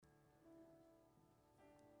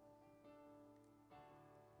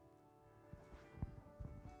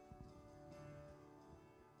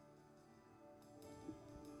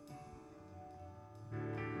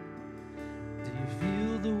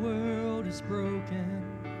broken?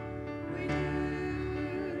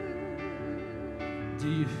 Do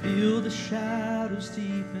you feel the shadows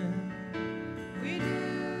deepen? We do.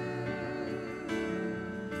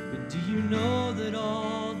 But do you know that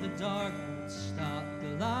all the dark won't stop the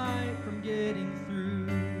light from getting through?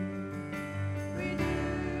 We do.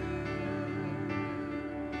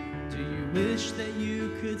 Do you wish that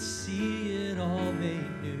you could see it all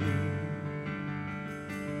made new?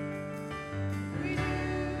 We do.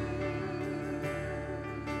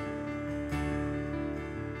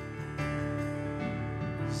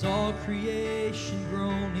 Is all creation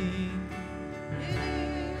groaning? It is.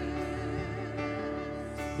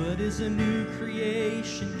 But is a new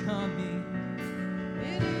creation coming?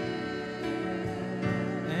 It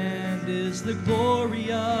is. And is the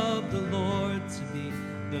glory of the Lord to be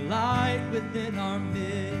the light within our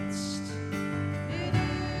midst? It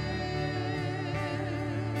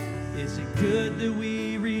Is it good that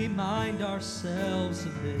we remind ourselves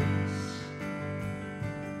of this?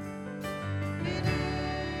 is.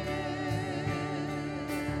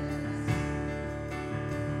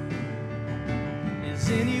 Is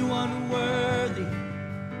anyone worthy?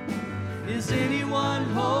 Is anyone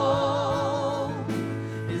whole?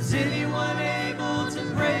 Is anyone able to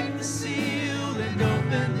break the seal and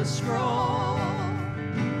open the scroll?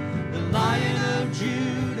 The Lion of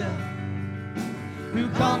Judah, who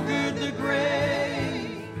conquered the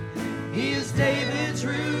grave, he is David's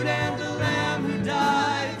root and the Lamb who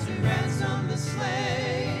died to ransom the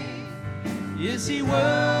slave. Is he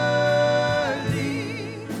worthy?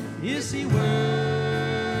 Is he worthy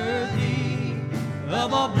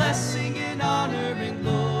of all blessing and honor and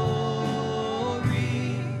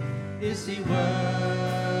glory? Is he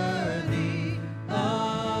worthy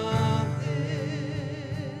of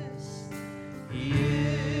this? He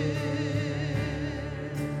is.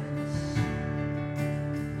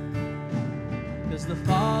 Does the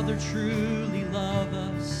Father truly love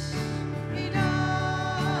us? He does.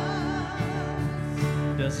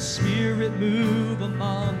 Does the Spirit move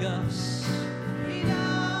among us? He does.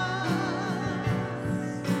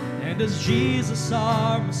 And does Jesus,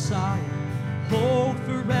 our Messiah, hold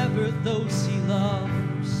forever those he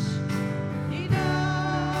loves? He does.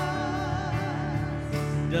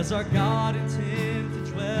 Does our God intend to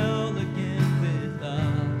dwell again with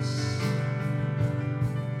us?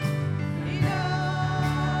 He does.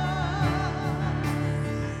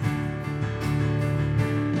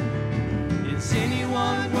 Is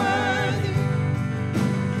anyone worthy?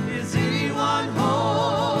 Is anyone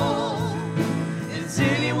whole? Is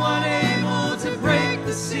anyone able to break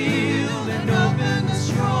the seal and open the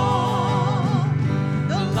scroll?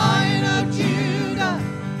 The Lion of Judah,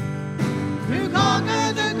 who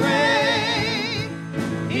conquered the grave,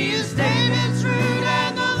 he is David's root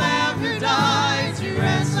and the Lamb who died to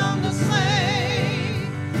ransom the slave.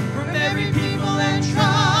 From every people and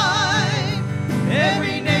tribe,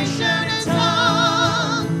 every nation and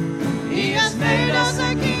tongue, he has made us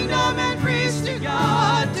a kingdom and priests to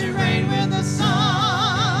God, to reign with the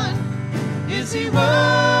Son. Is he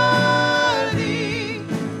worthy?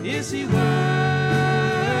 Is he worthy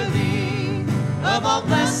of all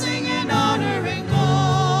blessing and honor and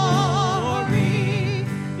glory?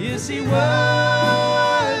 Is he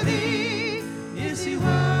worthy? Is he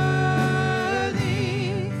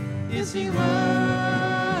worthy? Is he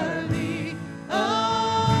worthy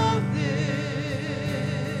of this?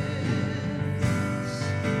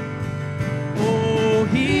 Oh,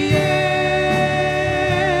 he is.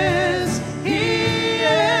 He is.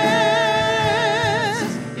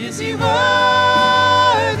 Is he worthy?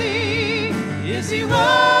 Is he worthy?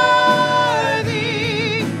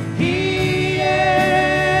 He is.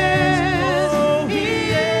 Oh,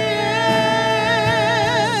 he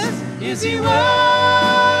is. Is he worthy?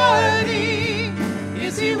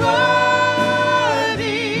 Is he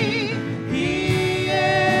worthy? He is.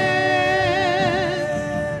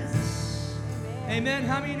 Amen.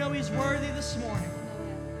 How many know he's worthy this morning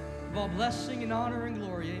of all blessing and honor and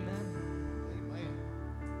glory? Amen.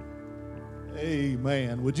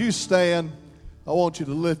 Amen. Would you stand? I want you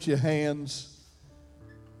to lift your hands,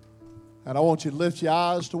 and I want you to lift your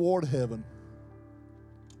eyes toward heaven.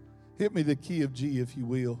 Hit me the key of G, if you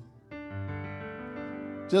will.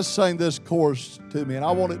 Just sing this chorus to me, and I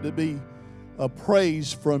want it to be a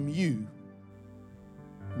praise from you.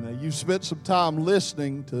 Now, you've spent some time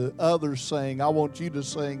listening to others sing. I want you to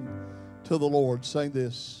sing to the Lord. Sing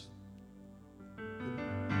this.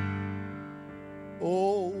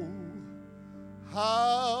 Oh,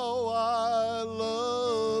 how I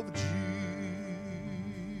love Jesus.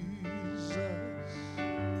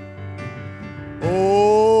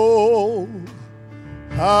 Oh,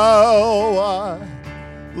 how how I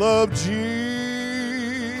love Jesus.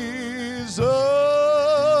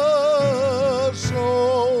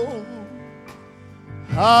 Oh,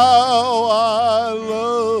 how I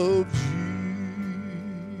love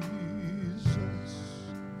Jesus,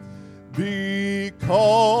 because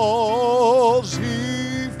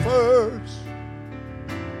He first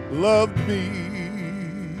loved me.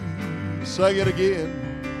 Sing it again.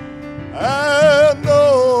 And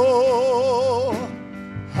oh,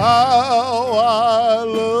 how I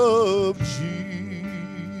love Jesus.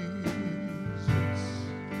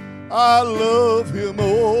 I love Him,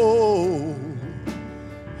 oh,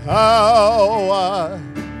 how I,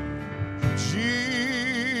 Jesus,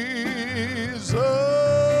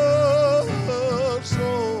 oh,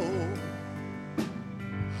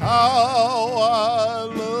 how I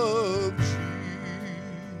love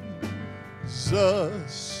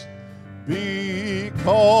Jesus, because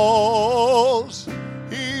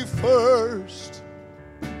He first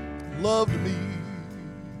loved me.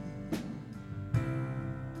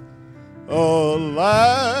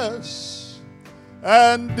 Alas,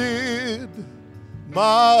 and did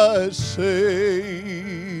my Savior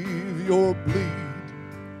bleed,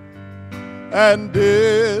 and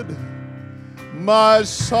did my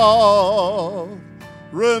sovereign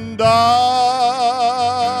die,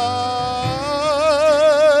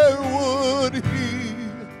 would He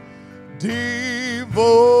devote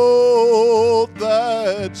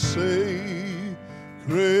that sacred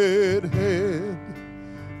head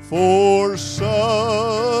for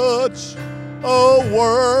such a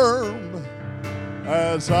worm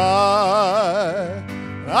as I'm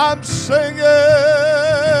singing,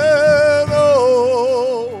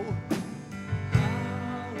 oh,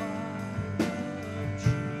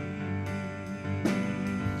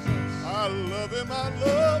 I love Him, I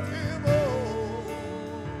love Him, oh,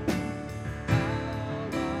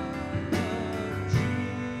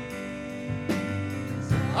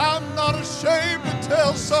 I'm not ashamed to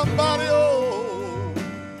tell somebody, oh,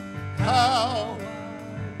 how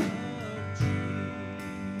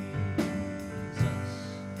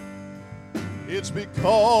it's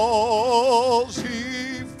because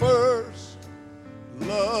He first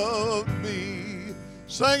loved me.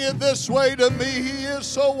 Sing it this way to me. He is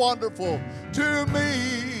so wonderful to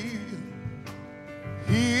me.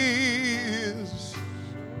 He is,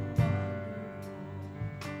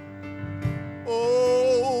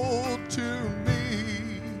 oh, to me.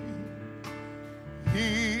 He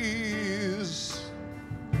is.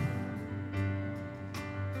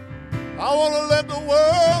 I want to let the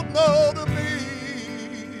world know to me.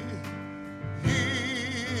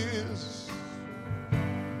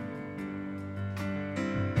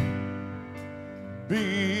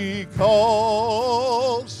 Because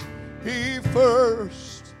He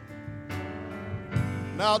first.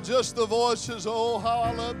 Now just the voices, oh, how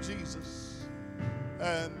I love Jesus.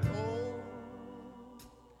 And oh,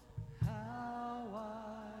 How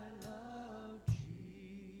I love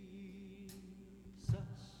Jesus.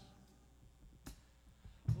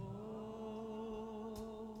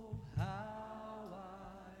 Oh, how I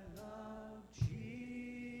love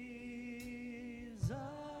Jesus.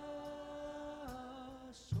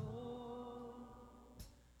 Oh,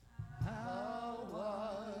 how I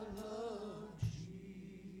love Jesus.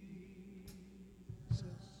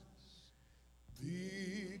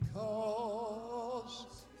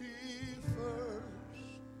 because He first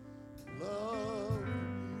loved me.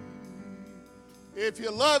 If you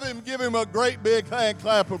love Him, give Him a great big hand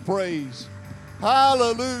clap of praise.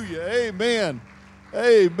 Hallelujah. Amen.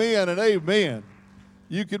 Amen and amen.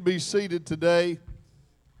 You can be seated today.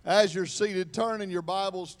 As you're seated, turn in your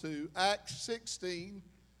Bibles to Acts 16,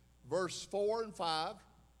 verse 4 and 5.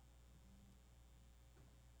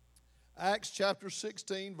 Acts chapter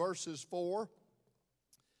 16, verses 4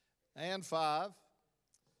 and 5.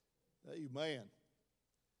 Amen.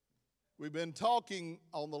 We've been talking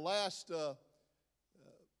on the last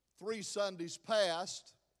 3 Sundays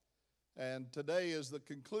past, and today is the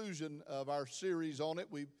conclusion of our series on it.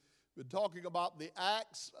 We've been talking about the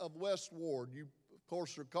Acts of West Ward. You, of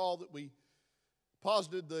course, recall that we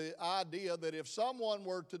posited the idea that if someone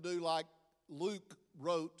were to do like Luke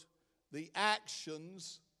wrote, the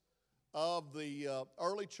actions of the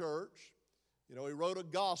early church, you know, he wrote a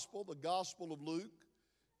gospel, the Gospel of Luke,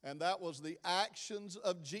 and that was the actions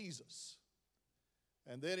of Jesus.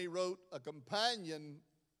 And then he wrote a companion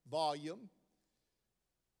volume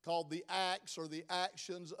called the Acts, or the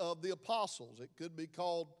Actions of the Apostles. It could be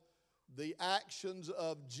called the actions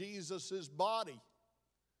of Jesus' body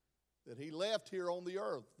that He left here on the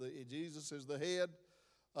earth. Jesus is the head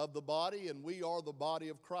of the body, and we are the body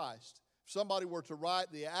of Christ. If somebody were to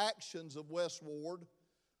write the actions of Wes Ward,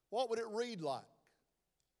 what would it read like?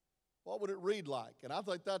 What would it read like? And I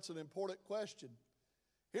think that's an important question.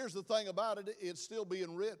 Here's the thing about it, it's still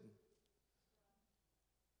being written.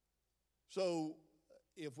 So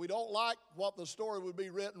if we don't like what the story would be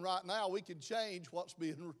written right now, we can change what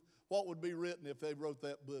would be written if they wrote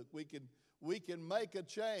that book. We can make a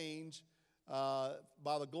change by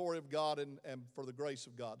the glory of God and for the grace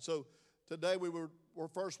of God. So today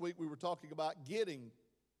first week we were talking about getting.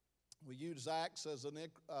 We used ACTS as an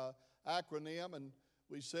acronym, and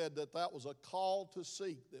we said that was a call to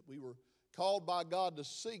seek, that we were called by God to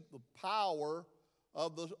seek the power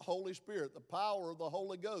of the Holy Spirit, the power of the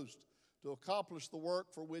Holy Ghost to accomplish the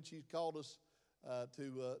work for which He's called us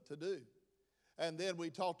to do. And then we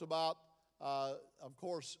talked about, of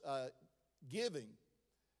course, giving,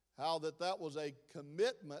 how that was a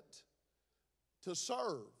commitment to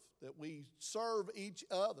serve, that we serve each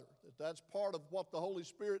other, that's part of what the Holy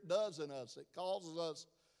Spirit does in us. It causes us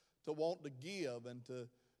to want to give and to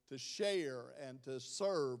share and to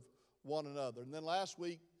serve one another. And then last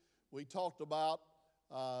week we talked about,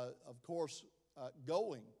 of course,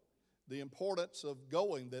 going, the importance of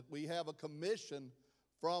going, that we have a commission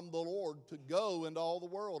from the Lord to go into all the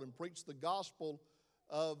world and preach the gospel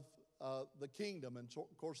of the kingdom. And so,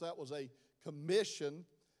 of course, that was a commission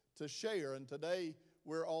to share. And today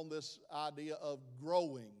we're on this idea of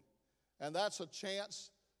growing. And that's a chance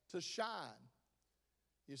to shine.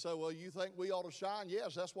 You say, well, you think we ought to shine?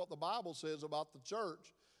 Yes, that's what the Bible says about the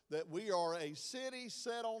church, that we are a city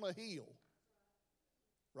set on a hill,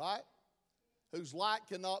 right? Whose light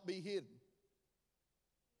cannot be hidden.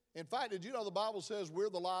 In fact, did you know the Bible says we're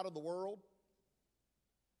the light of the world?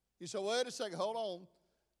 You say, wait a second, hold on.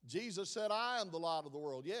 Jesus said, I am the light of the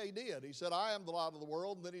world. Yeah, He did. He said, I am the light of the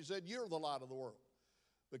world. And then He said, you're the light of the world.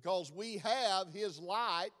 Because we have His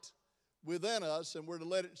light within us, and we're to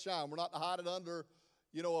let it shine. We're not to hide it under,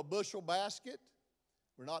 a bushel basket.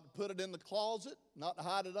 We're not to put it in the closet, not to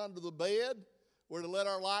hide it under the bed. We're to let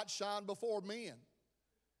our light shine before men.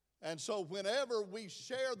 And so whenever we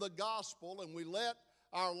share the gospel and we let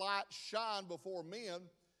our light shine before men,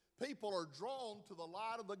 people are drawn to the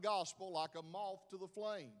light of the gospel like a moth to the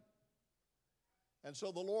flame. And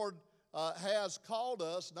so the Lord has called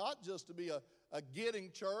us not just to be a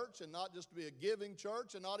getting church and not just to be a giving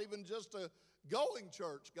church and not even just a going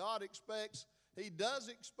church. God does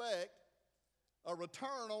expect a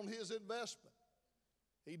return on His investment.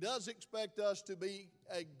 He does expect us to be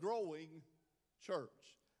a growing church.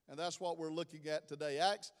 And that's what we're looking at today.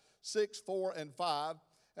 Acts 6, 4, and 5.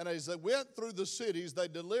 And as they went through the cities, they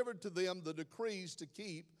delivered to them the decrees to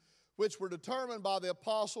keep, which were determined by the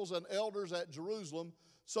apostles and elders at Jerusalem.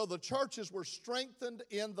 So the churches were strengthened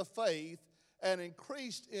in the faith and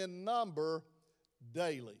increased in number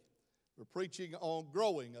daily. We're preaching on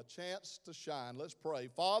growing, a chance to shine. Let's pray.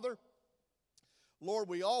 Father, Lord,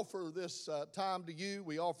 we offer this time to You.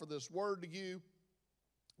 We offer this word to You.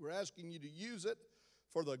 We're asking You to use it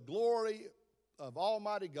for the glory of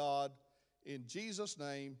Almighty God. In Jesus'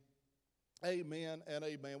 name, amen and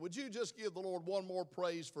amen. Would you just give the Lord one more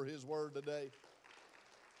praise for His word today?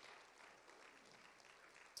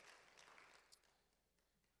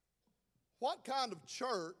 What kind of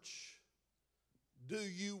church do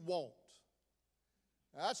you want?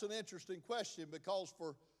 Now, that's an interesting question, because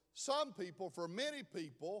for some people, for many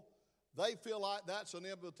people, they feel like that's an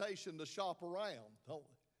invitation to shop around, don't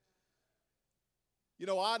they?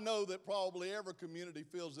 I know that probably every community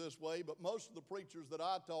feels this way, but most of the preachers that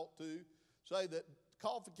I talk to say that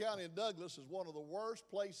Coffee County and Douglas is one of the worst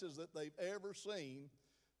places that they've ever seen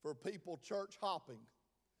for people church hopping.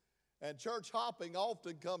 And church hopping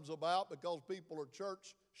often comes about because people are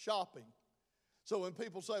church shopping. So when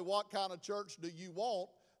people say, what kind of church do you want?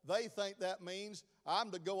 They think that means I'm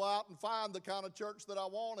to go out and find the kind of church that I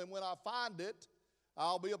want, and when I find it,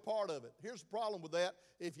 I'll be a part of it. Here's the problem with that.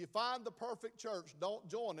 If you find the perfect church, don't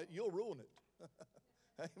join it. You'll ruin it.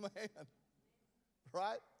 Amen.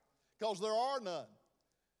 Right? Because there are none.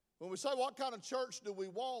 When we say what kind of church do we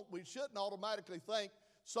want, we shouldn't automatically think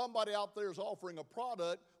somebody out there is offering a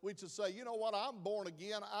product. We should say, you know what, I'm born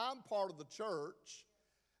again. I'm part of the church.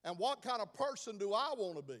 And what kind of person do I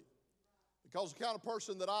want to be? Because the kind of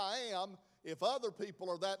person that I am, if other people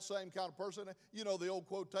are that same kind of person, you know the old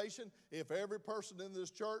quotation, if every person in this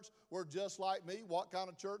church were just like me, what kind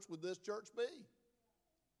of church would this church be?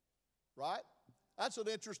 Right? That's an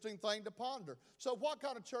interesting thing to ponder. So what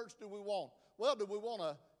kind of church do we want? Well, do we want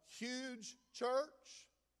a huge church?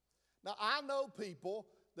 Now, I know people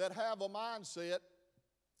that have a mindset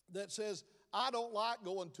that says, I don't like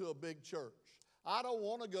going to a big church. I don't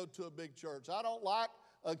want to go to a big church. I don't like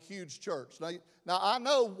a huge church. Now, I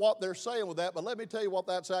know what they're saying with that, but let me tell you what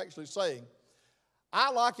that's actually saying.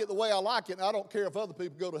 I like it the way I like it, and I don't care if other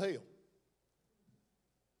people go to hell.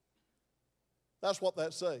 That's what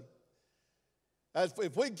that's saying.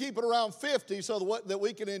 If we can keep it around 50 so that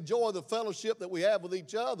we can enjoy the fellowship that we have with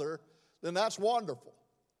each other, then that's wonderful.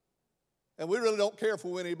 And we really don't care if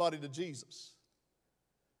we win anybody to Jesus.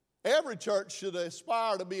 Every church should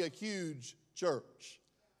aspire to be a huge church.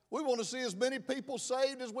 We want to see as many people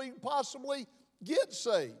saved as we can possibly get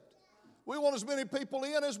saved. We want as many people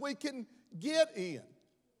in as we can get in.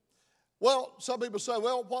 Well, some people say,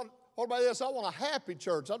 well, what about this? I want a happy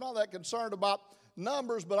church. I'm not that concerned about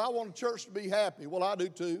numbers, but I want a church to be happy. Well, I do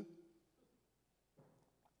too.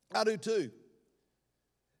 I do too.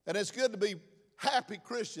 And it's good to be happy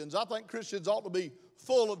Christians. I think Christians ought to be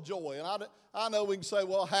full of joy. And I know we can say,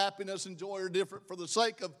 well, happiness and joy are different. For the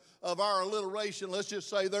sake of our alliteration, let's just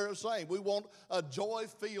say they're the same. We want a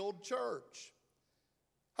joy-filled church.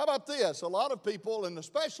 How about this? A lot of people, and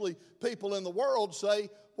especially people in the world, say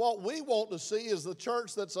what we want to see is the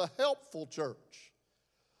church that's a helpful church.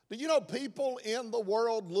 Do you know people in the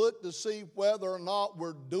world look to see whether or not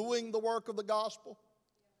we're doing the work of the gospel?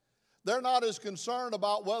 They're not as concerned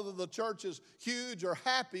about whether the church is huge or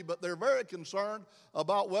happy, but they're very concerned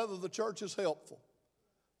about whether the church is helpful,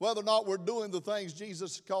 whether or not we're doing the things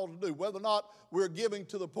Jesus called to do, whether or not we're giving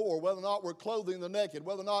to the poor, whether or not we're clothing the naked,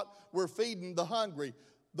 whether or not we're feeding the hungry.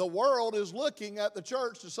 The world is looking at the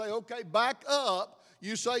church to say, okay, back up.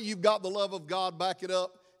 You say you've got the love of God, back it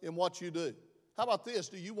up in what you do. How about this?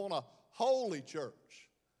 Do you want a holy church?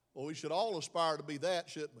 Well, we should all aspire to be that,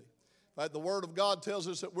 shouldn't we? In fact, the Word of God tells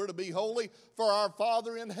us that we're to be holy, for our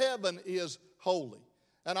Father in heaven is holy.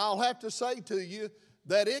 And I'll have to say to you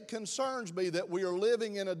that it concerns me that we are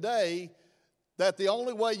living in a day that the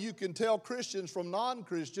only way you can tell Christians from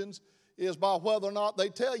non-Christians is by whether or not they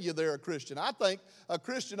tell you they're a Christian. I think a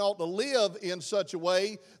Christian ought to live in such a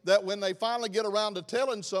way that when they finally get around to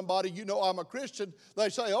telling somebody, you know, I'm a Christian, they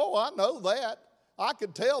say, oh, I know that. I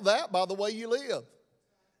can tell that by the way you live.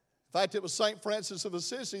 In fact, it was St. Francis of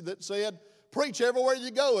Assisi that said, preach everywhere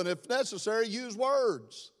you go, and if necessary, use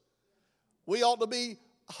words. We ought to be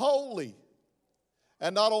holy.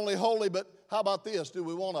 And not only holy, but how about this? Do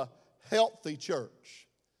we want a healthy church?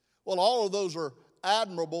 Well, all of those are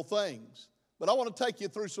admirable things. But I want to take you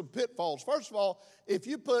through some pitfalls. First of all, if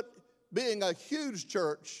you put being a huge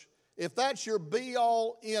church, if that's your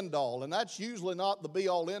be-all, end-all, and that's usually not the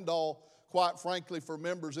be-all, end-all, quite frankly, for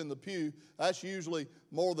members in the pew, that's usually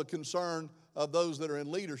more the concern of those that are in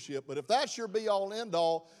leadership. But if that's your be-all,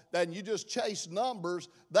 end-all, then you just chase numbers,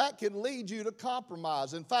 that can lead you to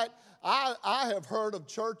compromise. In fact, I have heard of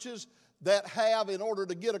churches that have, in order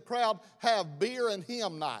to get a crowd, have beer and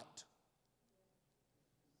hymn night.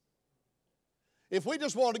 If we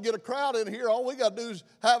just want to get a crowd in here, all we got to do is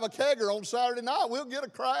have a kegger on Saturday night. We'll get a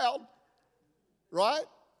crowd, right?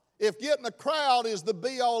 If getting a crowd is the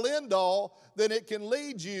be-all, end-all, then it can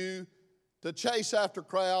lead you to chase after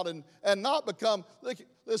crowd and not become,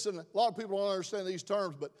 listen, a lot of people don't understand these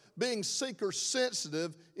terms, but being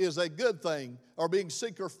seeker-sensitive is a good thing, or being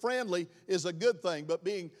seeker-friendly is a good thing, but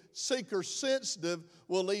being seeker-sensitive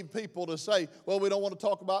will lead people to say, well, we don't want to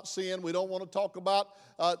talk about sin, we don't want to talk about,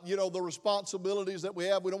 the responsibilities that we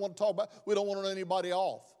have, we don't want to run anybody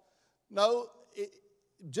off. No,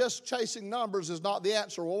 just chasing numbers is not the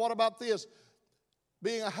answer. Well, what about this?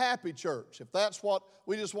 Being a happy church. If that's what,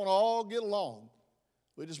 we just want to all get along.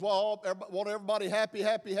 We just want everybody happy,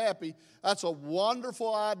 happy, happy. That's a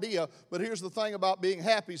wonderful idea. But here's the thing about being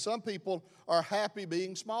happy. Some people are happy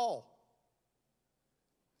being small.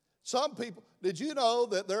 Some people, did you know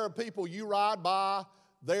that there are people you ride by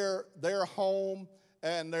their home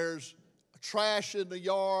and there's trash in the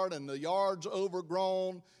yard and the yard's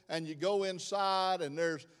overgrown, and you go inside and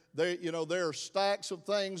there are stacks of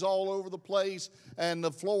things all over the place, and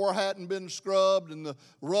the floor hadn't been scrubbed and the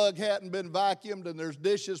rug hadn't been vacuumed, and there's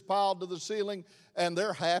dishes piled to the ceiling, and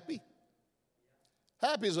they're happy.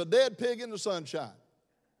 Happy as a dead pig in the sunshine.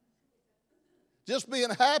 Just being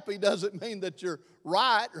happy doesn't mean that you're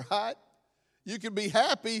right? You can be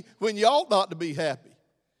happy when you ought not to be happy.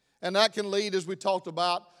 And that can lead, as we talked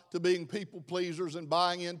about, to being people pleasers and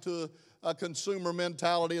buying into a consumer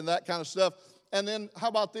mentality and that kind of stuff. And then how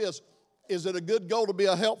about this? Is it a good goal to be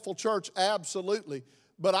a helpful church? Absolutely.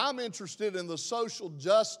 But I'm interested in the social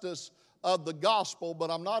justice of the gospel,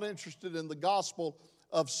 but I'm not interested in the gospel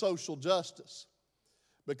of social justice.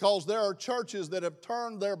 Because there are churches that have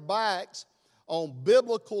turned their backs on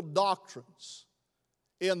biblical doctrines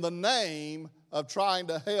in the name of trying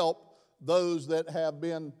to help those that have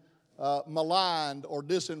been maligned or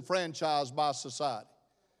disenfranchised by society.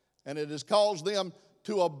 And it has caused them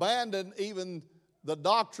to abandon even the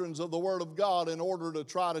doctrines of the Word of God in order to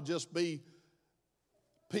try to just be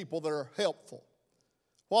people that are helpful.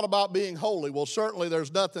 What about being holy? Well, certainly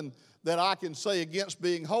there's nothing that I can say against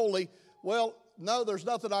being holy. Well, no, there's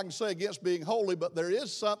nothing I can say against being holy, but there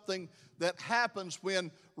is something that happens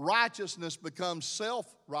when righteousness becomes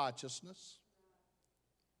self-righteousness.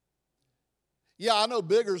 Yeah, I know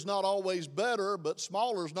bigger's not always better, but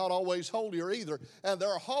smaller's not always holier either. And there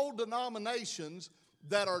are whole denominations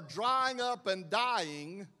that are drying up and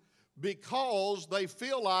dying because they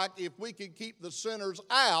feel like if we can keep the sinners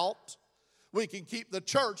out, we can keep the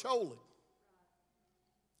church holy.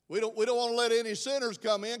 We don't want to let any sinners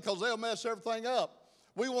come in because they'll mess everything up.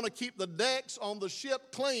 We want to keep the decks on the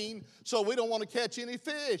ship clean so we don't want to catch any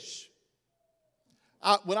fish.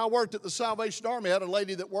 When I worked at the Salvation Army, I had a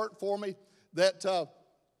lady that worked for me that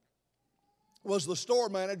was the store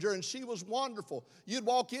manager, and she was wonderful. You'd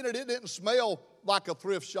walk in and it didn't smell like a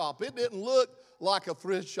thrift shop. It didn't look like a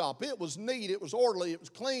thrift shop. It was neat, it was orderly, it was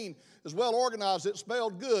clean, it was well organized, it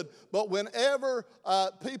smelled good. But whenever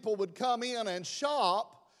people would come in and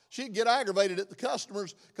shop, she'd get aggravated at the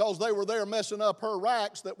customers because they were there messing up her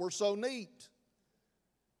racks that were so neat.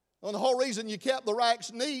 And the whole reason you kept the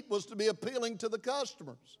racks neat was to be appealing to the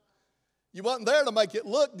customers. You wasn't there to make it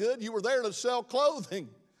look good. You were there to sell clothing.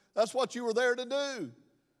 That's what you were there to do.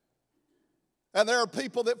 And there are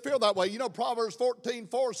people that feel that way. You know, Proverbs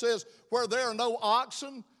 14:4 says, where there are no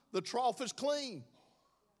oxen, the trough is clean.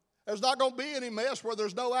 There's not going to be any mess where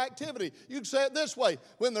there's no activity. You can say it this way.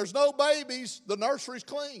 When there's no babies, the nursery's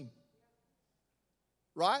clean.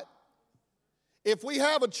 Right? If we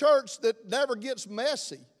have a church that never gets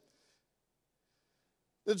messy,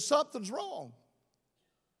 then something's wrong.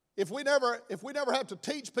 If we never have to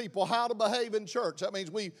teach people how to behave in church, that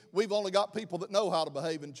means we've only got people that know how to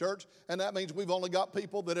behave in church, and that means we've only got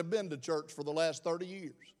people that have been to church for the last 30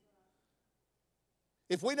 years.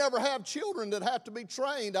 If we never have children that have to be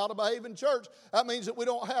trained how to behave in church, that means that we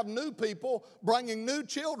don't have new people bringing new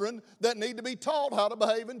children that need to be taught how to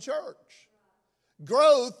behave in church.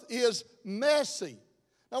 Growth is messy.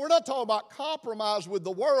 Now, we're not talking about compromise with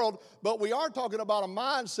the world, but we are talking about a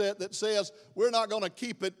mindset that says we're not going to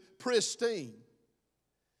keep it pristine.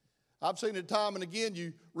 I've seen it time and again.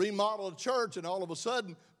 You remodel a church, and all of a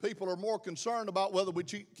sudden, people are more concerned about whether we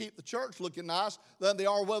keep the church looking nice than they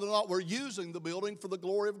are whether or not we're using the building for the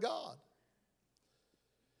glory of God.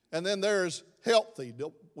 And then there's healthy.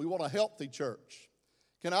 We want a healthy church.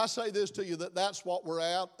 Can I say this to you, that that's what we're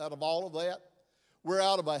out of all of that? We're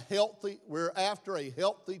after a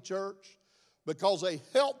healthy church, because a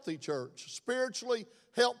healthy church, spiritually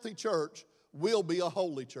healthy church, will be a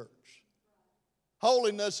holy church.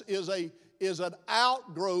 Holiness is an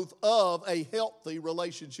outgrowth of a healthy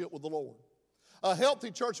relationship with the Lord. A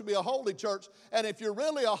healthy church will be a holy church, and if you're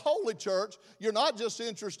really a holy church, you're not just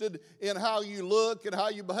interested in how you look and how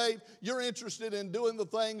you behave. You're interested in doing the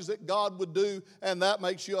things that God would do, and that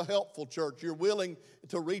makes you a helpful church. You're willing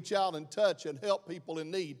to reach out and touch and help people in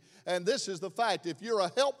need. And this is the fact. If you're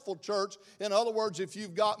a helpful church, in other words, if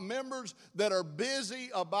you've got members that are busy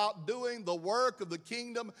about doing the work of the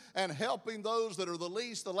kingdom and helping those that are the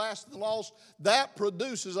least, the last, and the lost, that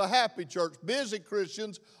produces a happy church. Busy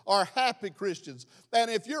Christians are happy Christians. And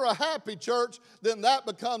if you're a happy church, then that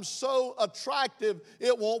becomes so attractive,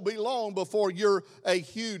 it won't be long before you're a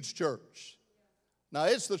huge church. Now,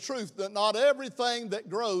 it's the truth that not everything that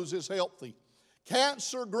grows is healthy.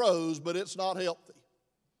 Cancer grows, but it's not healthy.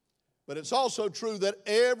 But it's also true that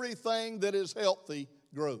everything that is healthy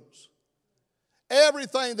grows.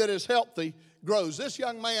 Everything that is healthy grows. This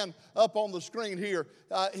young man up on the screen here,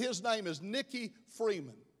 his name is Nicky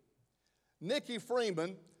Freeman. Nicky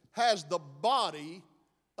Freeman has the body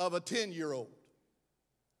of a 10-year-old.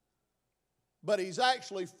 But he's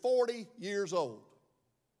actually 40 years old.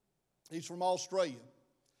 He's from Australia.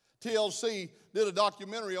 TLC did a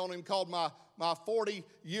documentary on him called My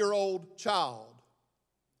 40-Year-Old Child.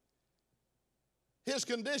 His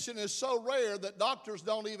condition is so rare that doctors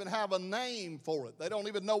don't even have a name for it. They don't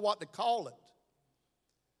even know what to call it.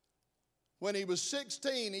 When he was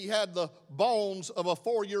 16, he had the bones of a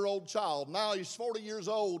 4-year-old child. Now he's 40 years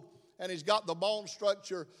old, and he's got the bone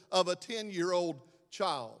structure of a 10-year-old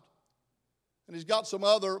child. And he's got some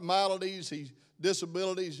other maladies,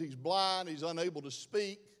 disabilities. He's blind. He's unable to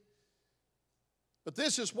speak. But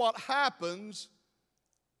this is what happens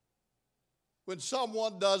when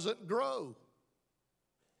someone doesn't grow.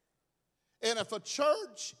 And if a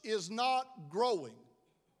church is not growing,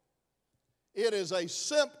 it is a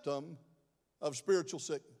symptom of spiritual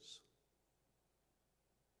sickness.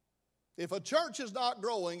 If a church is not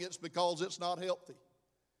growing, it's because it's not healthy.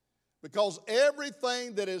 Because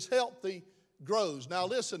everything that is healthy grows. Now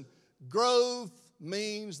listen, growth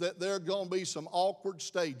means that there are going to be some awkward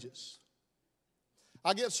stages.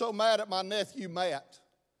 I get so mad at my nephew Matt.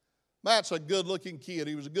 Matt's a good-looking kid.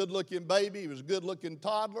 He was a good-looking baby. He was a good-looking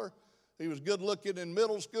toddler. He was good-looking in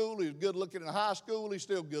middle school. He was good-looking in high school. He's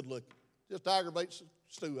still good-looking. Just aggravates the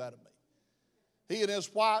stew out of me. He and his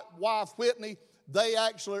wife Whitney,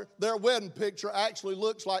 their wedding picture actually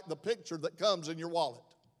looks like the picture that comes in your wallet.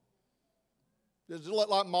 Just look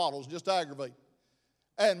like models, just aggravate.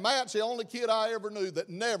 And Matt's the only kid I ever knew that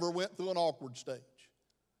never went through an awkward stage.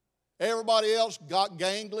 Everybody else got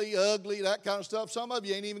gangly, ugly, that kind of stuff. Some of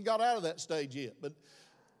you ain't even got out of that stage yet, but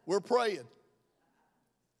we're praying.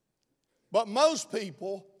 But most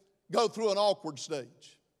people go through an awkward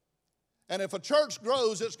stage. And if a church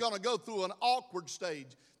grows, it's going to go through an awkward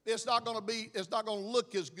stage. It's not going to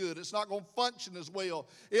look as good. It's not going to function as well.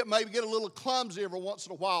 It may get a little clumsy every once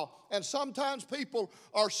in a while. And sometimes people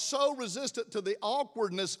are so resistant to the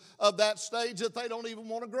awkwardness of that stage that they don't even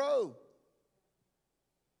want to grow.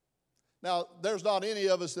 Now, there's not any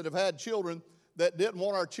of us that have had children that didn't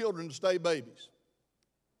want our children to stay babies.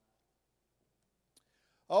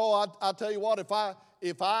 Oh, I tell you what,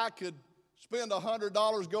 if I could spend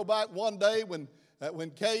 $100, go back one day when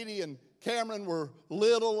Katie and Cameron were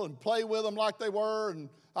little and play with them like they were, and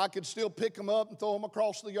I could still pick them up and throw them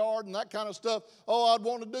across the yard and that kind of stuff. Oh, I'd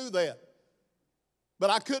want to do that.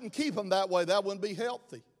 But I couldn't keep them that way. That wouldn't be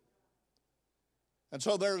healthy. And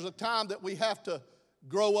so there's a time that we have to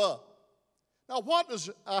grow up. Now, what does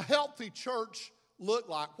a healthy church look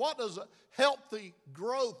like? What does a healthy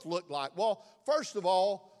growth look like? Well, first of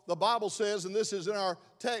all, the Bible says, and this is in our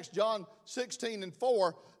text, John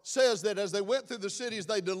 16:4, says that as they went through the cities,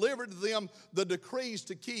 they delivered to them the decrees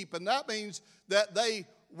to keep. And that means that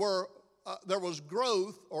there was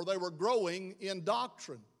growth, or they were growing in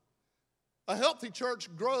doctrine. A healthy church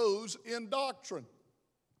grows in doctrine.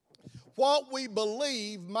 What we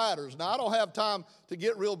believe matters. Now, I don't have time to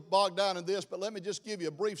get real bogged down in this, but let me just give you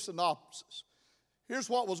a brief synopsis. Here's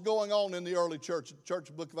what was going on in the early church, the church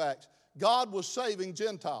of the book of Acts. God was saving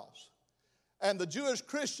Gentiles. And the Jewish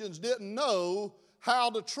Christians didn't know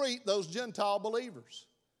how to treat those Gentile believers.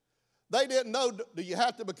 They didn't know, do you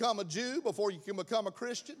have to become a Jew before you can become a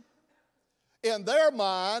Christian? In their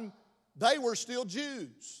mind, they were still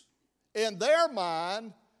Jews. In their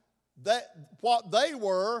mind, that what they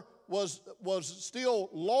were was still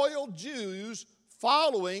loyal Jews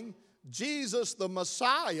following Jesus, the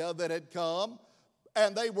Messiah that had come,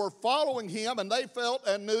 and they were following him, and they felt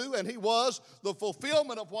and knew, and he was the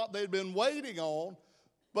fulfillment of what they'd been waiting on,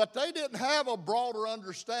 but they didn't have a broader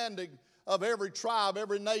understanding of every tribe,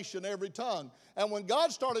 every nation, every tongue. And when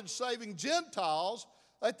God started saving Gentiles,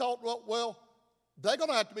 they thought, well, they're going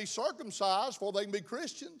to have to be circumcised before they can be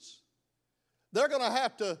Christians. They're going to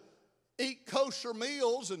have to eat kosher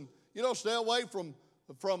meals and, stay away from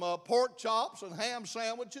pork chops and ham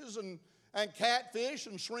sandwiches and catfish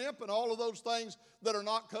and shrimp and all of those things that are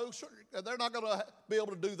not kosher. They're not going to be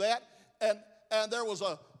able to do that. And there was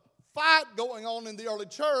a fight going on in the early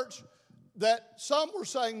church that some were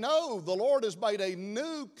saying, no, the Lord has made a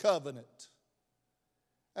new covenant.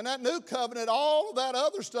 And that new covenant, all of that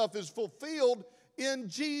other stuff is fulfilled in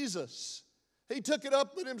Jesus. He took it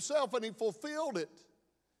up with himself and he fulfilled it.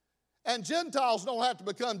 And Gentiles don't have to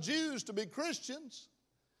become Jews to be Christians.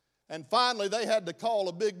 And finally, they had to call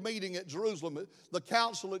a big meeting at Jerusalem, the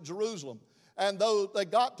council at Jerusalem. And though they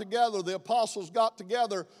got together, the apostles got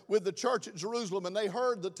together with the church at Jerusalem, and they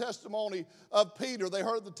heard the testimony of Peter. They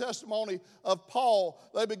heard the testimony of Paul.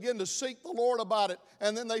 They began to seek the Lord about it.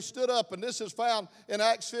 And then they stood up, and this is found in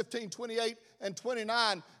Acts 15:28 and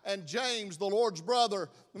 29. And James, the Lord's brother,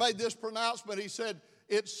 made this pronouncement. He said,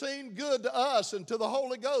 "It seemed good to us and to the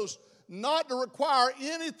Holy Ghost not to require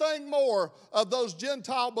anything more of those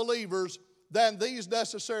Gentile believers than these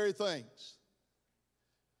necessary things."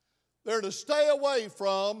 They're to stay away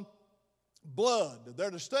from blood. They're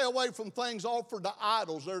to stay away from things offered to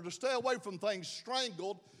idols. They're to stay away from things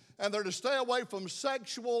strangled. And they're to stay away from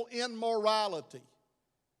sexual immorality.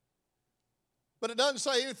 But it doesn't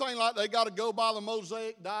say anything like they got to go by the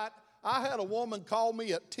Mosaic diet. I had a woman call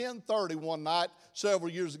me at 10:30 one night several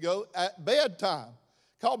years ago at bedtime.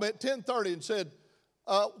 Called me at 10:30 and said,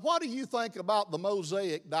 what do you think about the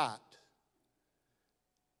Mosaic diet?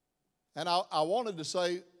 And I wanted to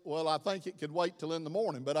say, well, I think it could wait till in the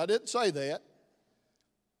morning, but I didn't say that.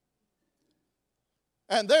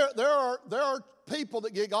 And there are people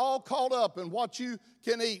that get all caught up in what you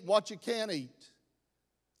can eat, what you can't eat.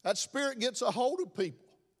 That spirit gets a hold of people.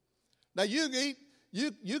 Now you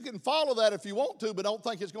can follow that if you want to, but don't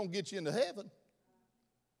think it's going to get you into heaven.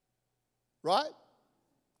 Right?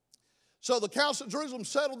 So the Council of Jerusalem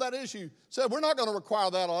settled that issue, said we're not going to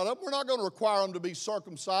require that on them. We're not going to require them to be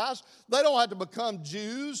circumcised. They don't have to become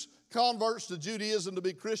Jews, converts to Judaism to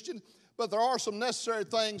be Christian. But there are some necessary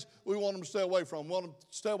things we want them to stay away from. We want them to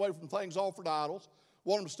stay away from things offered to idols.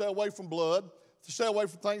 We want them to stay away from blood, to stay away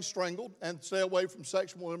from things strangled, and stay away from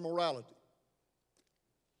sexual immorality.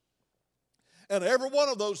 And every one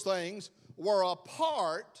of those things were a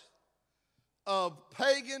part of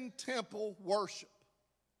pagan temple worship.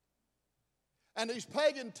 And these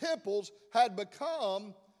pagan temples had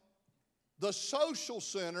become the social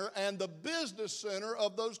center and the business center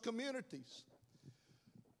of those communities.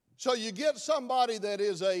 So you get somebody that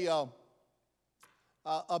is a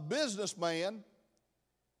businessman,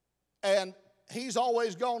 and he's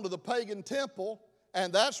always gone to the pagan temple,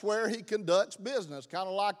 and that's where he conducts business, kind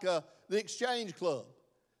of like the exchange club.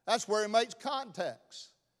 That's where he makes contacts.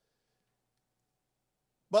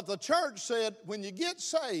 But the church said, when you get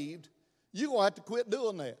saved, you're going to have to quit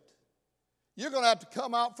doing that. You're going to have to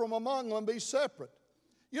come out from among them and be separate.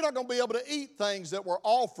 You're not going to be able to eat things that were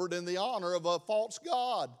offered in the honor of a false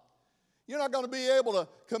god. You're not going to be able to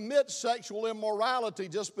commit sexual immorality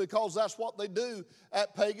just because that's what they do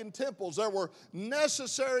at pagan temples. There were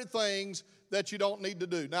necessary things that you don't need to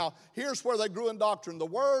do. Now, here's where they grew in doctrine. The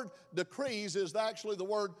word decrees is actually the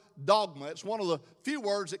word dogma. It's one of the few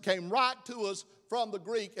words that came right to us from the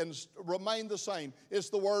Greek and remained the same. It's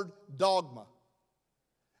the word dogma.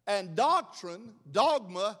 And doctrine,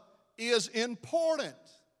 dogma, is important.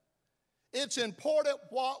 It's important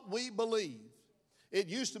what we believe. It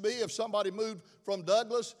used to be if somebody moved from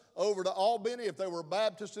Douglas over to Albany, if they were a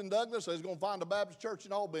Baptist in Douglas, they was going to find a Baptist church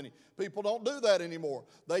in Albany. People don't do that anymore.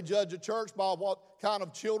 They judge a church by what kind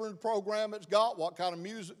of children's program it's got, what kind of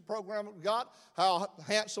music program it's got, how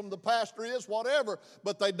handsome the pastor is, whatever.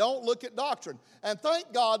 But they don't look at doctrine. And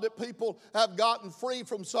thank God that people have gotten free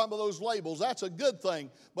from some of those labels. That's a good thing.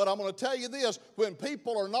 But I'm going to tell you this, when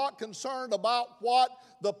people are not concerned about what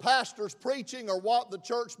the pastor's preaching or what the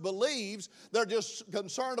church believes, they're just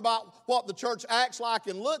concerned about what the church acts like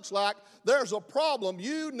and looks like, there's a problem.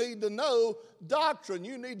 You need to know doctrine.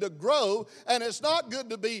 You need to grow. And it's not good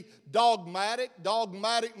to be dogmatic.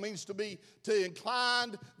 Dogmatic means to be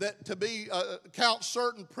inclined to count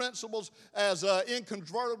certain principles as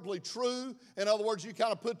incontrovertibly true. In other words, you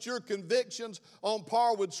kind of put your convictions on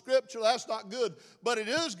par with Scripture. That's not good. But it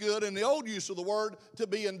is good in the old use of the word to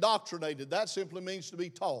be indoctrinated. That simply means to be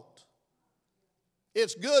taught.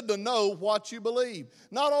 It's good to know what you believe.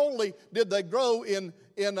 Not only did they grow in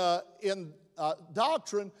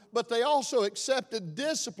doctrine, but they also accepted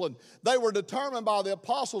discipline. They were determined by the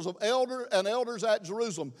apostles of elders at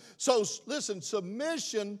Jerusalem. So listen,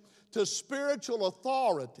 submission to spiritual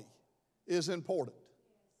authority is important.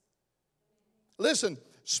 Listen,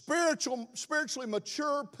 spiritually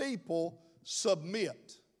mature people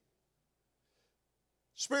submit.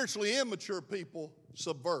 Spiritually immature people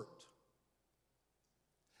subvert.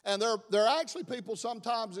 And there are actually people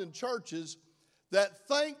sometimes in churches that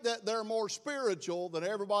think that they're more spiritual than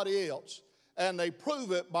everybody else. And they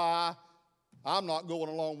prove it by, I'm not going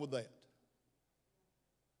along with that.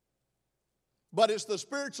 But it's the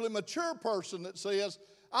spiritually mature person that says,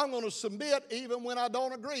 I'm going to submit even when I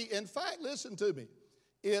don't agree. In fact, listen to me.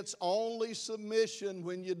 It's only submission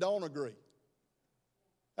when you don't agree.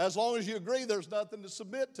 As long as you agree, there's nothing to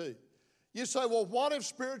submit to. You say, well, what if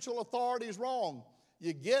spiritual authority is wrong?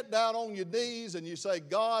 You get down on your knees and you say,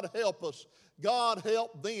 God help us. God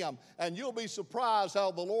help them. And you'll be surprised how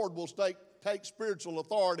the Lord will take spiritual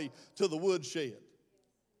authority to the woodshed.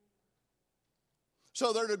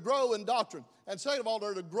 So they're to grow in doctrine. And second of all,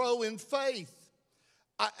 they're to grow in faith.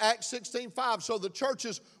 Acts 16:5. So the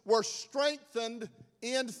churches were strengthened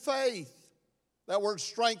in faith. That word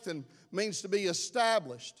strengthened means to be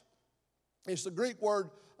established. It's the Greek word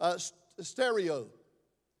stereo.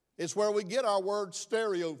 It's where we get our word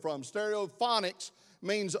stereo from. Stereophonics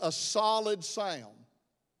means a solid sound.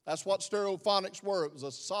 That's what stereophonics were. It was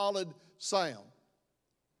a solid sound.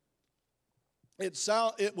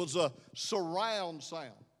 It was a surround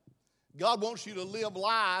sound. God wants you to live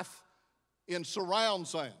life in surround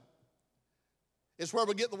sound. It's where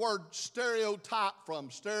we get the word stereotype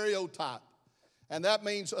from, stereotype. And that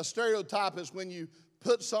means a stereotype is when you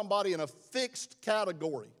put somebody in a fixed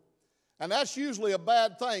category. And that's usually a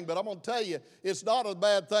bad thing, but I'm going to tell you, it's not a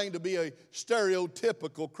bad thing to be a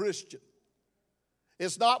stereotypical Christian.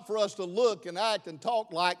 It's not for us to look and act and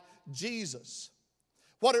talk like Jesus.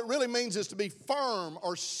 What it really means is to be firm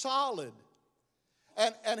or solid.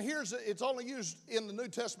 And it's only used in the New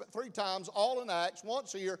Testament 3 times, all in Acts,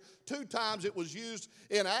 once here. 2 times it was used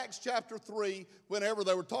in Acts chapter 3, whenever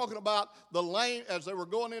they were talking about the lame, as they were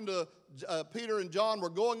going into, Peter and John were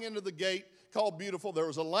going into the gate called Beautiful. There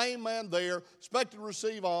was a lame man there, expected to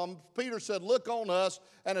receive alms. Peter said, look on us.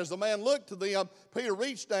 And as the man looked to them, Peter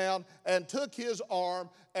reached down and took his arm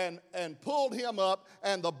and pulled him up.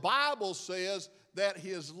 And the Bible says that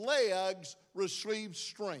his legs received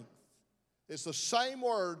strength. It's the same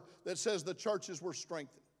word that says the churches were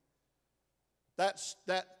strengthened. That's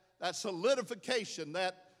that solidification,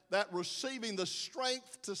 that receiving the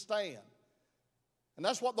strength to stand. And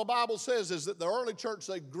that's what the Bible says, is that the early church,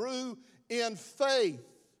 they grew in faith,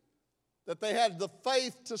 that they had the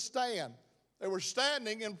faith to stand. They were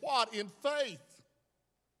standing in what? In faith.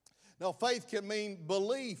 Now, faith can mean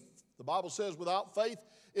belief. The Bible says without faith,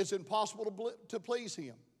 it's impossible to please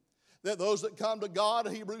Him. That those that come to God,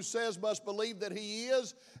 Hebrews says, must believe that He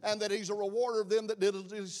is and that He's a rewarder of them that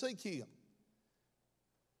diligently seek Him.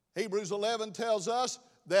 Hebrews 11 tells us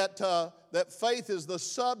that faith is the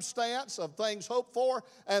substance of things hoped for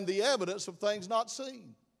and the evidence of things not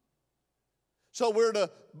seen. So we're to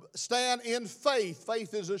stand in faith.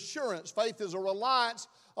 Faith is assurance. Faith is a reliance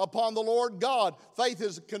upon the Lord God. Faith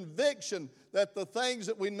is a conviction that the things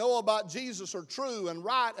that we know about Jesus are true and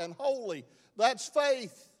right and holy. That's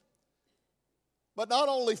faith. But not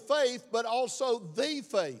only faith, but also the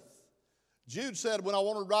faith. Jude said, when I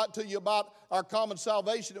wanted to write to you about our common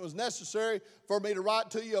salvation, it was necessary for me to write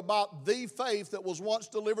to you about the faith that was once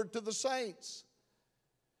delivered to the saints.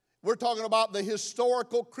 We're talking about the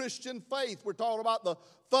historical Christian faith. We're talking about the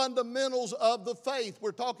fundamentals of the faith.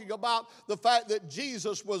 We're talking about the fact that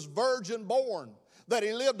Jesus was virgin born, that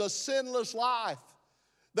He lived a sinless life,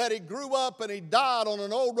 that He grew up and He died on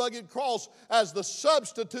an old rugged cross as the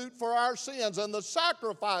substitute for our sins and the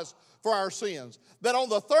sacrifice for our sins. That on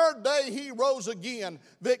the 3rd day He rose again,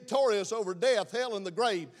 victorious over death, hell, and the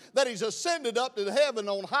grave. That He's ascended up to heaven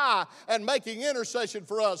on high and making intercession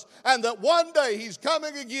for us. And that one day He's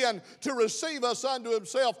coming again to receive us unto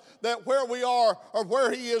Himself, that where we are or where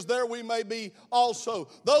He is, there we may be also.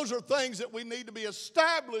 Those are things that we need to be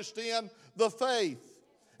established in the faith.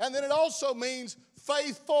 And then it also means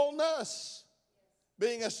faithfulness.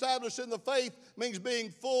 Being established in the faith means being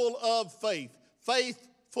full of faith.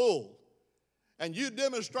 Faithful. And you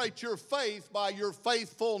demonstrate your faith by your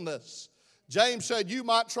faithfulness. James said, you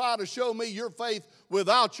might try to show me your faith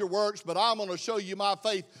without your works, but I'm going to show you my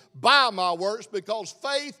faith by my works, because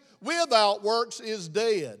faith without works is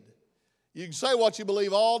dead. You can say what you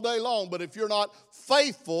believe all day long, but if you're not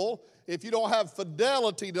faithful, if you don't have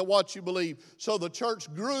fidelity to what you believe. So the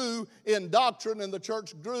church grew in doctrine and the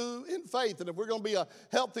church grew in faith. And if we're going to be a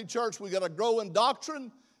healthy church, we've got to grow in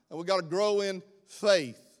doctrine and we've got to grow in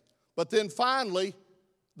faith. But then finally,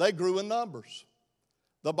 they grew in numbers.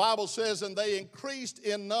 The Bible says, and they increased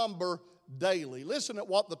in number daily. Listen at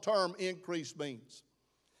what the term increase means.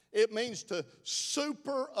 It means to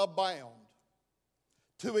superabound,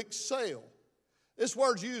 to excel. This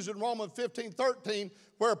word's used in Romans 15:13,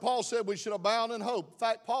 where Paul said we should abound in hope. In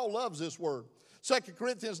fact, Paul loves this word. 2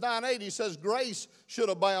 Corinthians 9:8, he says grace should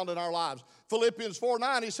abound in our lives. Philippians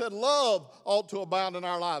 4:9, he said love ought to abound in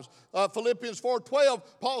our lives. Philippians 4:12,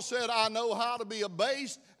 Paul said, I know how to be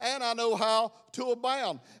abased and I know how to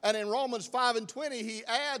abound. And in Romans 5:20, he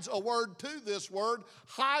adds a word to this word,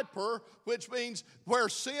 hyper, which means where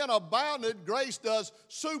sin abounded, grace does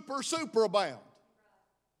superabound,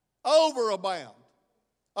 overabound,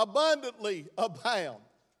 abundantly abound.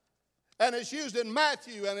 And it's used in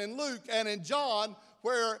Matthew and in Luke and in John,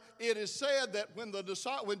 where it is said that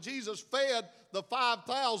when Jesus fed the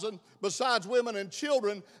 5,000 besides women and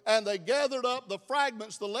children, and they gathered up the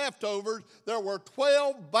fragments, the leftovers, there were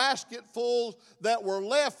 12 basketfuls that were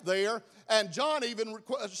left there. And John even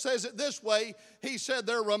says it this way. He said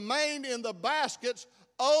there remained in the baskets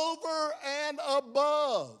over and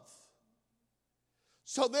above.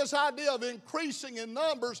 So this idea of increasing in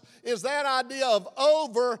numbers is that idea of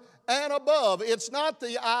over and above. It's not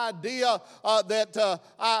the idea that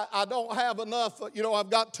I don't have enough, I've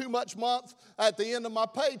got too much month at the end of my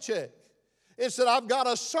paycheck. It's that I've got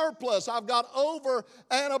a surplus. I've got over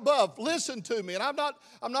and above. Listen to me, and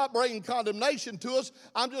I'm not bringing condemnation to us.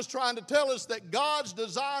 I'm just trying to tell us that God's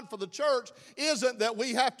design for the church isn't that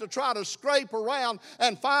we have to try to scrape around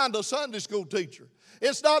and find a Sunday school teacher.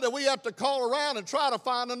 It's not that we have to call around and try to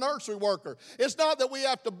find a nursery worker. It's not that we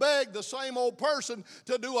have to beg the same old person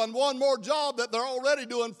to do one more job that they're already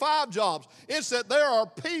doing 5 jobs. It's that there are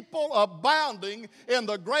people abounding in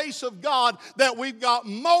the grace of God, that we've got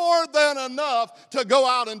more than enough to go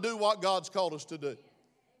out and do what God's called us to do.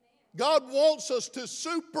 God wants us to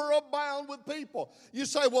superabound with people. You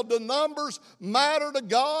say, well, do numbers matter to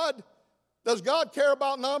God? Does God care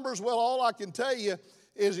about numbers? Well, all I can tell you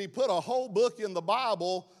is He put a whole book in the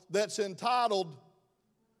Bible that's entitled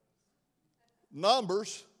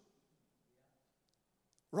Numbers.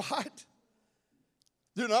 Right?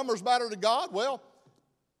 Do numbers matter to God? Well,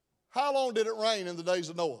 how long did it rain in the days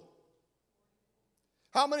of Noah?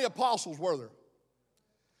 How many apostles were there?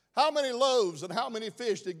 How many loaves and how many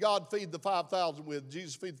fish did God feed the 5,000 with?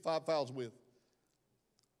 Jesus feed the 5,000 with?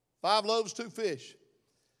 5 loaves, 2 fish.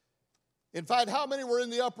 In fact, how many were in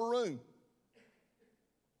the upper room?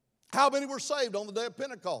 How many were saved on the day of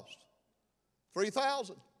Pentecost?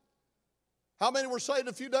 3,000. How many were saved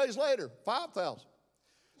a few days later? 5,000.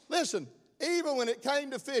 Listen, even when it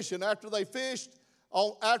came to fishing, after they fished,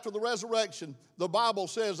 after the resurrection, the Bible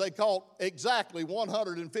says they caught exactly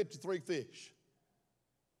 153 fish.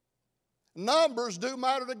 Numbers do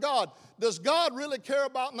matter to God. Does God really care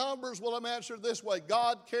about numbers? Well, let me answer it this way.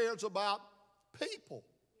 God cares about people.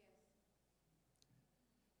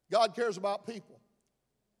 God cares about people.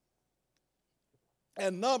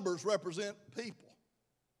 And numbers represent people.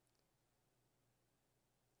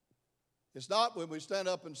 It's not when we stand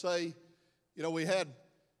up and say, you know, we had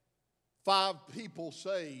 5 people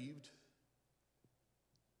saved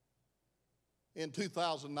in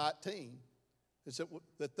 2019. It's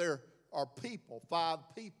that there are people, 5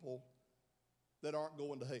 people that aren't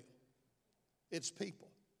going to hell. It's people.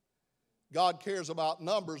 God cares about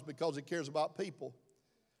numbers because He cares about people.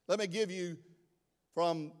 Let me give you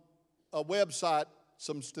from a website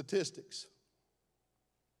some statistics.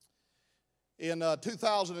 In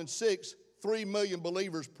 2006, 3 million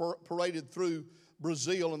believers paraded through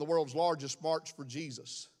Brazil in the world's largest March for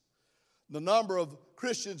Jesus. The number of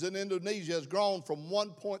Christians in Indonesia has grown from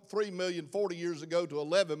 1.3 million 40 years ago to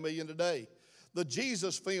 11 million today. The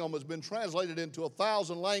Jesus film has been translated into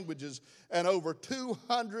 1,000 languages, and over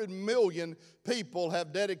 200 million people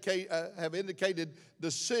have indicated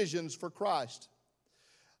decisions for Christ.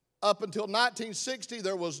 Up until 1960,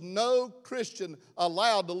 there was no Christian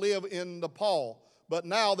allowed to live in Nepal, but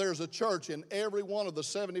now there's a church in every one of the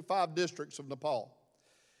 75 districts of Nepal.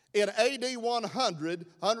 In AD 100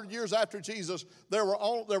 years after Jesus, there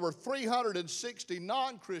were 360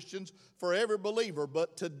 non-Christians for every believer.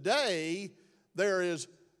 But today, there is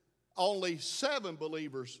only 7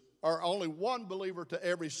 believers, or only 1 believer to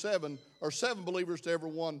every 7, or 7 believers to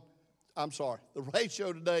every 1. I'm sorry. The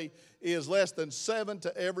ratio today is less than 7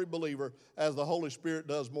 to every believer, as the Holy Spirit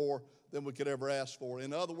does more than we could ever ask for.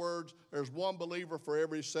 In other words, there's 1 believer for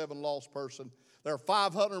every 7 lost person. There are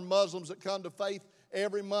 500 Muslims that come to faith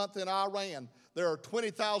every month in Iran. There are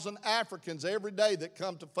 20,000 Africans every day that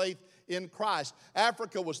come to faith in Christ.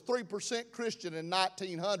 Africa was 3% Christian in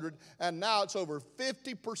 1900, and now it's over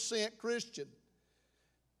 50% Christian.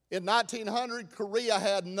 In 1900, Korea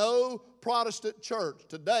had no Protestant church.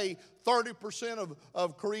 Today, 30%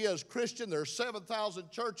 of Korea is Christian. There are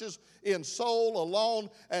 7,000 churches in Seoul alone,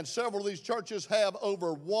 and several of these churches have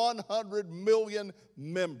over 100 million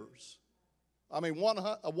members.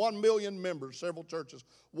 1 million members, several churches,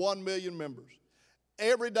 1 million members.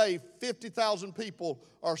 Every day, 50,000 people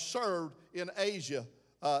are served in Asia.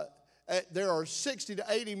 There are 60 to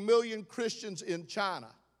 80 million Christians in China.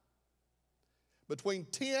 Between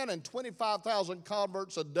 10 and 25,000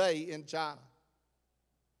 converts a day in China.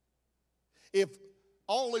 If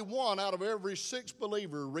only 1 out of every 6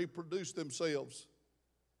 believers reproduced themselves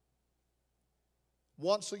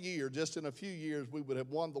once a year, just in a few years, we would have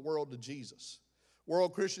won the world to Jesus.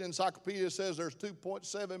 World Christian Encyclopedia says there's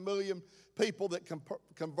 2.7 million people that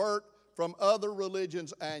convert from other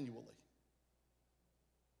religions annually.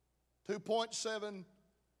 2.7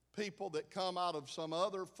 people that come out of some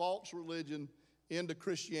other false religion into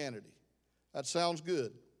Christianity. That sounds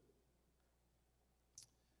good.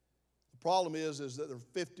 The problem is that there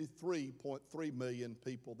are 53.3 million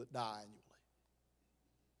people that die annually.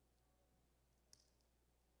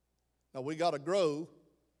 Now, we got to grow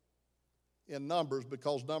in numbers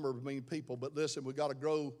because numbers mean people. But listen, we got to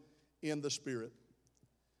grow in the Spirit.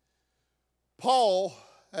 Paul,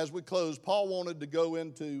 as we close, Paul wanted to go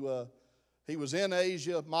into, he was in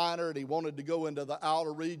Asia Minor, and he wanted to go into the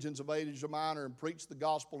outer regions of Asia Minor and preach the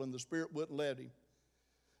gospel, and the Spirit wouldn't let him.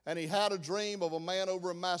 And he had a dream of a man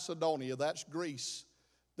over in Macedonia, that's Greece,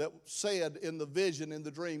 that said in the vision, in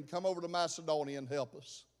the dream, come over to Macedonia and help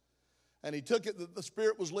us. And he took it that the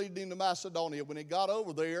Spirit was leading him to Macedonia. When he got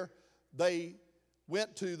over there, they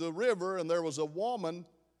went to the river, and there was a woman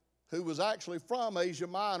who was actually from Asia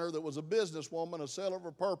Minor that was a businesswoman, a seller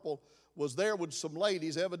of purple, was there with some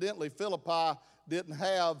ladies. Evidently, Philippi didn't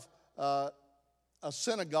have a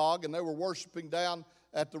synagogue, and they were worshiping down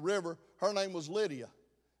at the river. Her name was Lydia,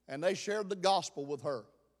 and they shared the gospel with her.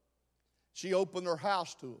 She opened her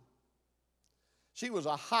house to them. She was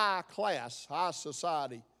a high class, high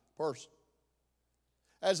society person.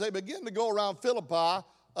 As they began to go around Philippi,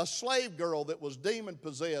 a slave girl that was demon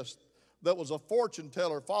possessed, that was a fortune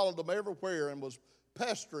teller, followed them everywhere and was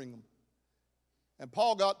pestering them. And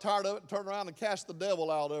Paul got tired of it and turned around and cast the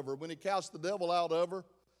devil out of her. When he cast the devil out of her,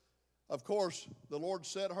 of course, the Lord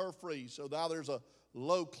set her free. So now there's a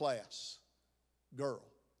low-class girl.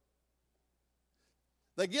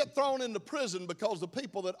 They get thrown into prison because the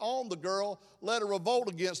people that owned the girl led a revolt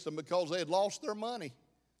against them because they had lost their money.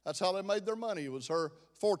 That's how they made their money. It was her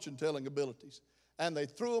fortune-telling abilities. And they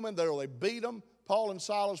threw them in there. They beat them. Paul and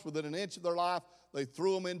Silas, within an inch of their life, they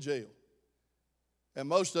threw them in jail. And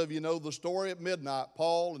most of you know the story. At midnight,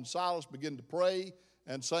 Paul and Silas began to pray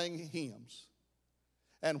and sing hymns.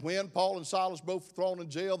 And when Paul and Silas both were thrown in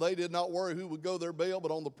jail, they did not worry who would go their bail,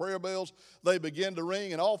 but on the prayer bells, they began to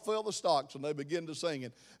ring, and all fell the stocks, and they began to sing.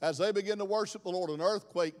 And as they began to worship the Lord, an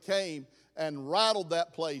earthquake came and rattled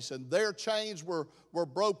that place, and their chains were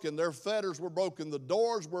broken, their fetters were broken, the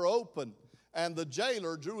doors were open, and the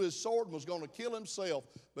jailer drew his sword and was going to kill himself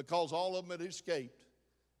because all of them had escaped.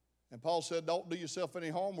 And Paul said, don't do yourself any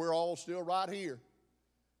harm. We're all still right here.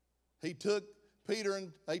 He took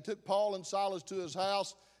Paul and Silas to his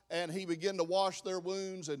house, and he began to wash their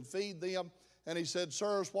wounds and feed them. And he said,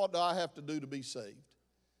 sirs, what do I have to do to be saved?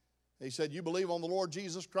 He said, you believe on the Lord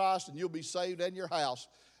Jesus Christ, and you'll be saved and your house.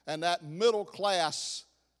 And that middle-class,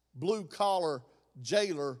 blue-collar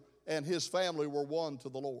jailer and his family were won to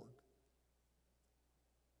the Lord.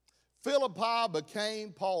 Philippi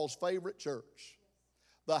became Paul's favorite church.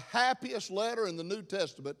 The happiest letter in the New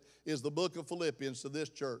Testament is the book of Philippians to this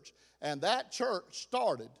church. And that church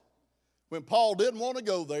started when Paul didn't want to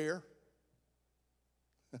go there.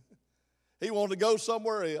 He wanted to go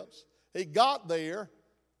somewhere else. He got there.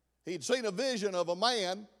 He'd seen a vision of a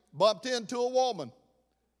man bumped into a woman.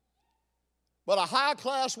 But a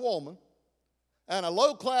high-class woman and a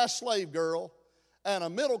low-class slave girl and a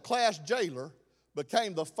middle-class jailer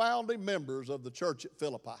became the founding members of the church at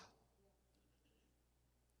Philippi.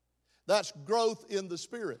 That's growth in the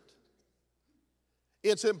Spirit.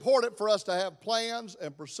 It's important for us to have plans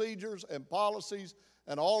and procedures and policies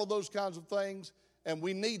and all of those kinds of things, and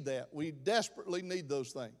we need that. We desperately need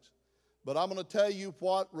those things. But I'm going to tell you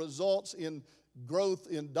what results in growth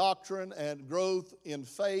in doctrine and growth in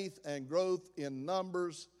faith and growth in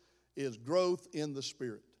numbers is growth in the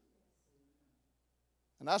Spirit.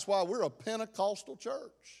 And that's why we're a Pentecostal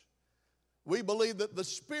church. We believe that the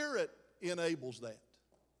Spirit enables that.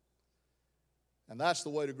 And that's the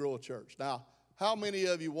way to grow a church. Now, how many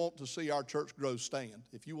of you want to see our church grow, stand?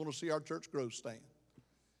 If you want to see our church grow, stand.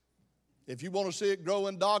 If you want to see it grow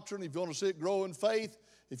in doctrine, if you want to see it grow in faith,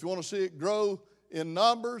 if you want to see it grow in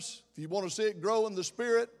numbers, if you want to see it grow in the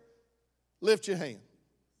Spirit, lift your hand.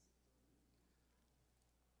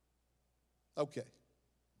 Okay.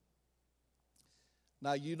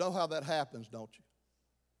 Now, you know how that happens, don't you?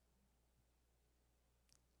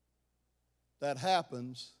 That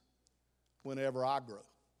happens whenever I grow.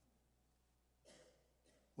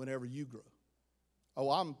 Whenever you grow. Oh,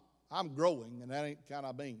 I'm growing, and that ain't kind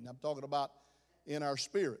of mean. I'm talking about in our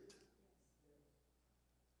spirit.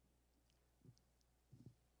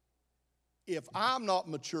 If I'm not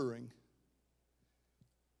maturing,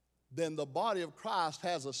 then the body of Christ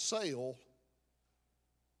has a sail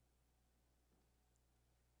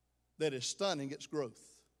that is stunning its growth.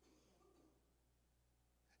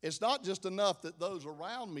 It's not just enough that those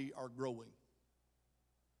around me are growing.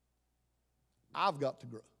 I've got to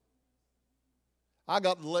grow. I've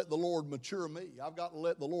got to let the Lord mature me. I've got to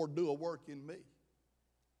let the Lord do a work in me.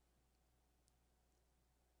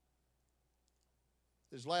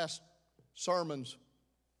 These last sermons,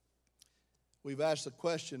 we've asked the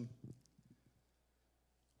question,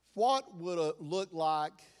 what would it look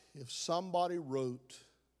like if somebody wrote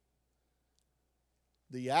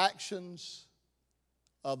the actions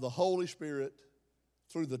of the Holy Spirit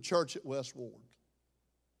through the church at West Ward?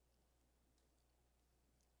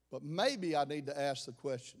 But maybe I need to ask the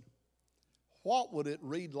question, what would it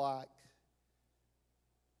read like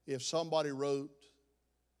if somebody wrote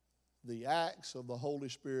the acts of the Holy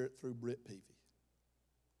Spirit through Britt Peavy?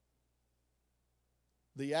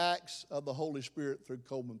 The acts of the Holy Spirit through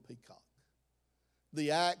Coleman Peacock?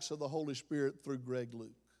 The acts of the Holy Spirit through Greg Luke?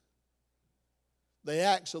 The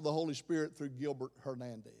acts of the Holy Spirit through Gilbert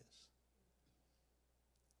Hernandez?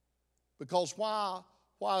 Because while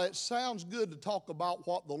it sounds good to talk about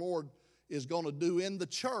what the Lord is going to do in the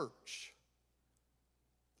church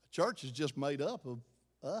Church is just made up of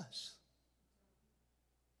us.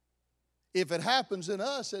 If it happens in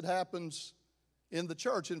us, it happens in the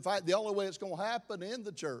church. In fact, the only way it's going to happen in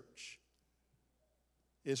the church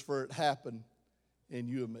is for it to happen in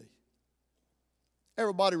you and me.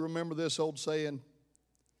 Everybody remember this old saying,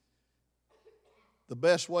 the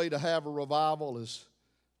best way to have a revival is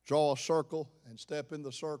draw a circle and step in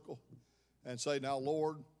the circle and say, now,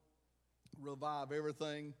 Lord, revive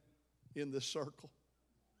everything in this circle.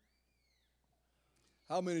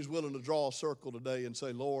 How many is willing to draw a circle today and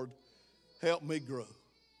say, Lord, help me grow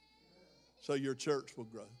so your church will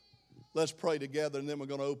grow? Let's pray together, and then we're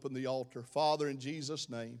going to open the altar. Father, in Jesus'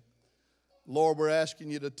 name, Lord, we're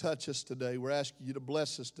asking you to touch us today. We're asking you to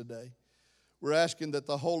bless us today. We're asking that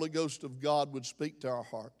the Holy Ghost of God would speak to our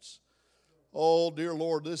hearts. Oh, dear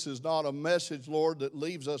Lord, this is not a message, Lord, that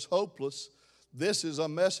leaves us hopeless. This is a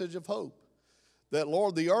message of hope. That,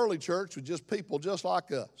 Lord, the early church was just people just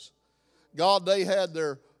like us. God, they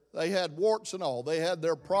had warts and all. They had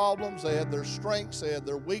their problems. They had their strengths. They had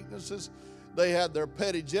their weaknesses. They had their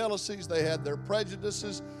petty jealousies. They had their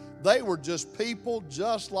prejudices. They were just people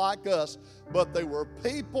just like us, but they were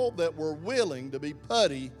people that were willing to be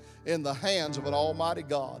putty in the hands of an almighty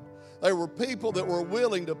God. They were people that were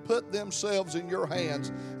willing to put themselves in your hands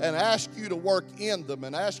and ask you to work in them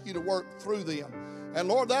and ask you to work through them. And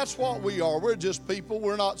Lord, that's what we are. We're just people.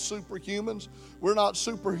 We're not superhumans. We're not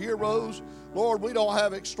superheroes. Lord, we don't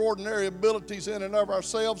have extraordinary abilities in and of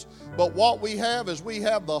ourselves, but what we have is we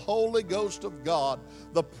have the Holy Ghost of God,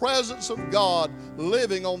 the presence of God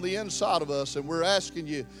living on the inside of us. And we're asking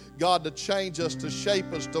you, God, to change us, to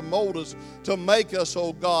shape us, to mold us, to make us,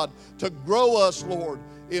 oh God, to grow us, Lord,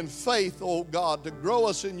 in faith, oh God, to grow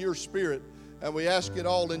us in your spirit. And we ask it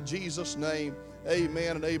all in Jesus' name.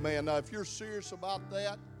 Amen and amen. Now, if you're serious about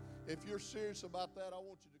that, I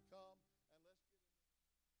want you to